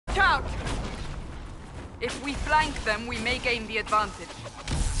If we flank them, we may gain the advantage.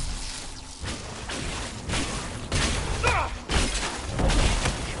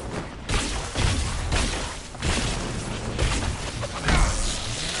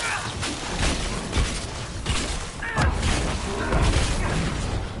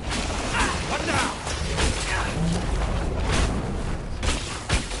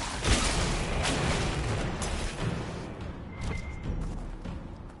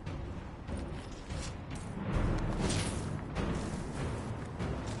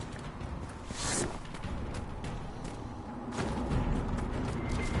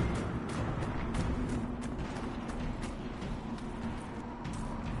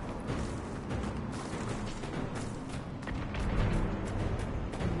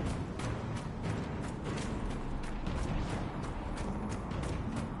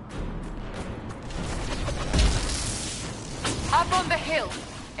 Up on the hill.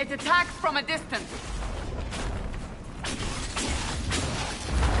 It attacks from a distance.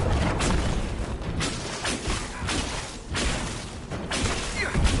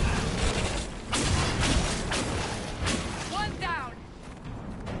 One down.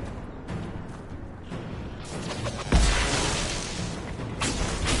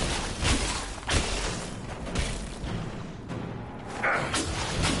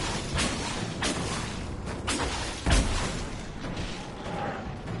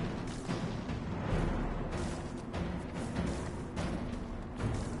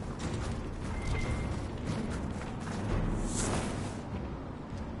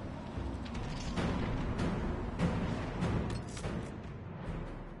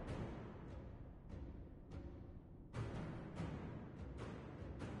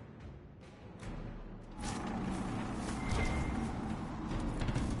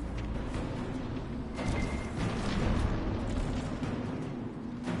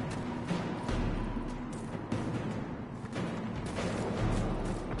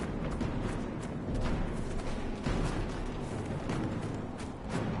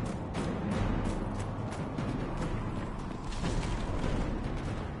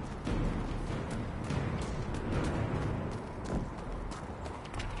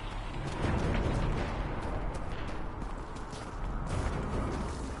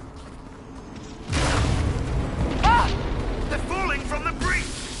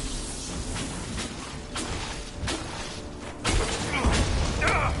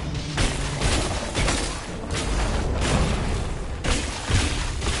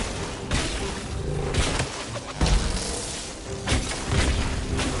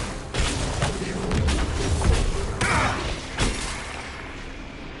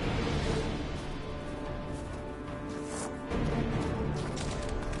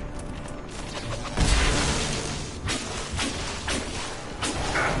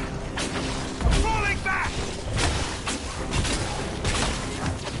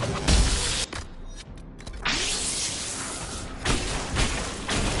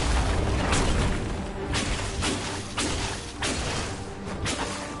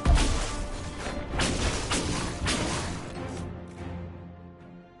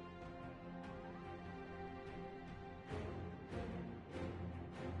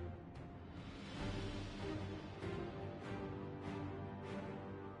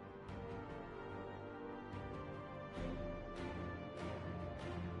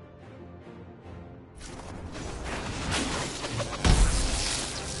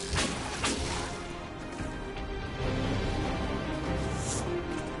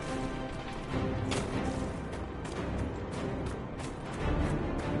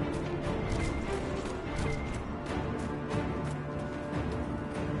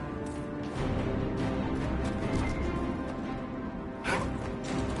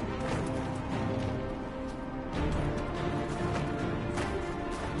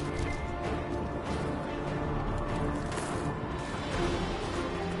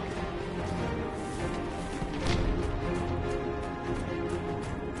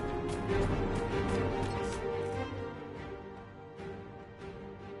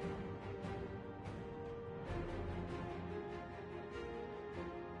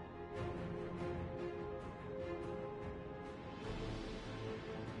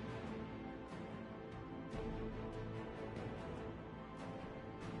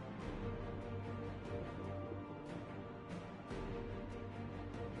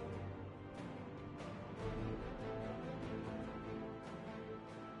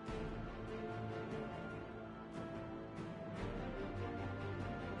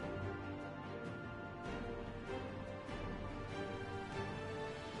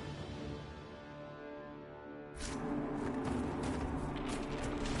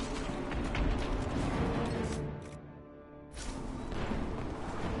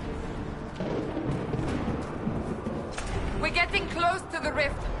 close to the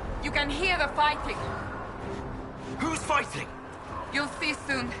rift. You can hear the fighting. Who's fighting? You'll see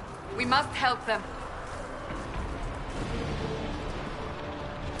soon. We must help them.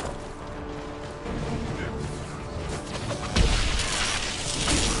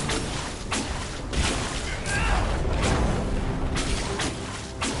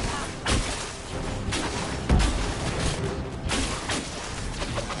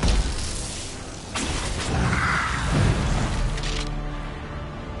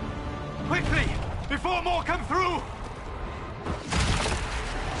 Quickly! Before more come through!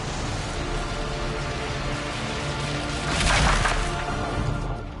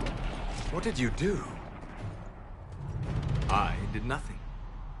 What did you do? I did nothing.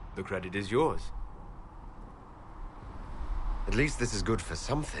 The credit is yours. At least this is good for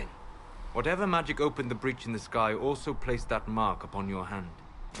something. Whatever magic opened the breach in the sky also placed that mark upon your hand.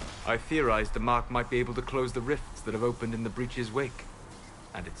 I theorized the mark might be able to close the rifts that have opened in the breach's wake.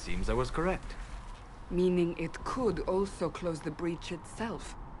 And it seems I was correct. Meaning it could also close the breach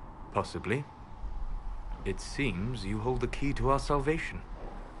itself. Possibly. It seems you hold the key to our salvation.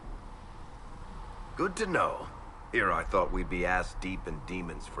 Good to know. Here I thought we'd be ass-deep in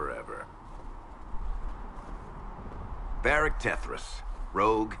demons forever. Varric Tethras,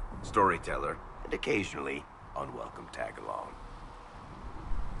 rogue, storyteller, and occasionally unwelcome tag-along.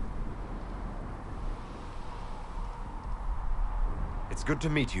 It's good to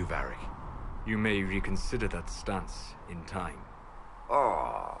meet you, Varric. You may reconsider that stance in time.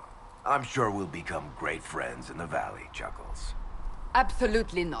 Oh, I'm sure we'll become great friends in the valley, Chuckles.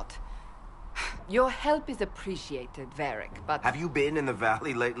 Absolutely not. Your help is appreciated, Varric, but... Have you been in the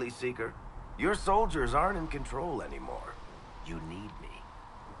valley lately, Seeker? Your soldiers aren't in control anymore. You need me.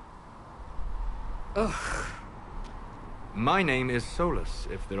 Ugh. My name is Solus,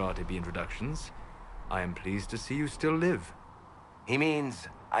 if there are to be introductions. I am pleased to see you still live. He means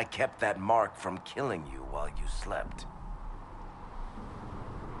I kept that mark from killing you while you slept.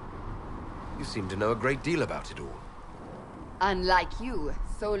 You seem to know a great deal about it all. Unlike you,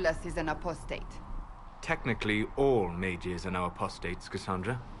 Solus is an apostate. Technically, all mages are now apostates,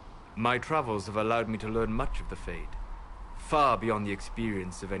 Cassandra. My travels have allowed me to learn much of the Fade. Far beyond the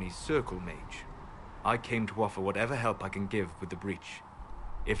experience of any Circle mage. I came to offer whatever help I can give with the breach.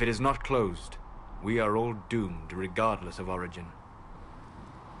 If it is not closed, we are all doomed regardless of origin.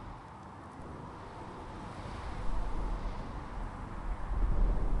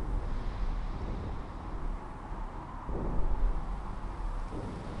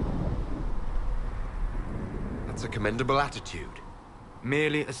 That's a commendable attitude.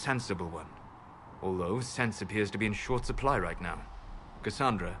 Merely a sensible one. Although sense appears to be in short supply right now.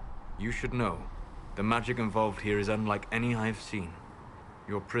 Cassandra, you should know. The magic involved here is unlike any I have seen.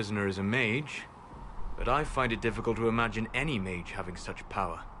 Your prisoner is a mage, but I find it difficult to imagine any mage having such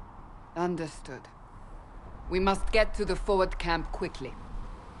power. Understood. We must get to the forward camp quickly.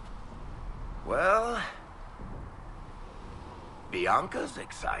 Well... Bianca's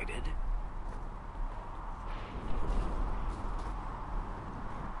excited.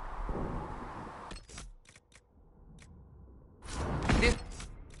 This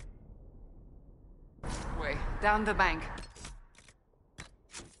way, down the bank.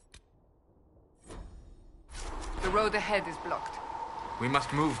 The road ahead is blocked. We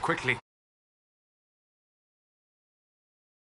must move quickly.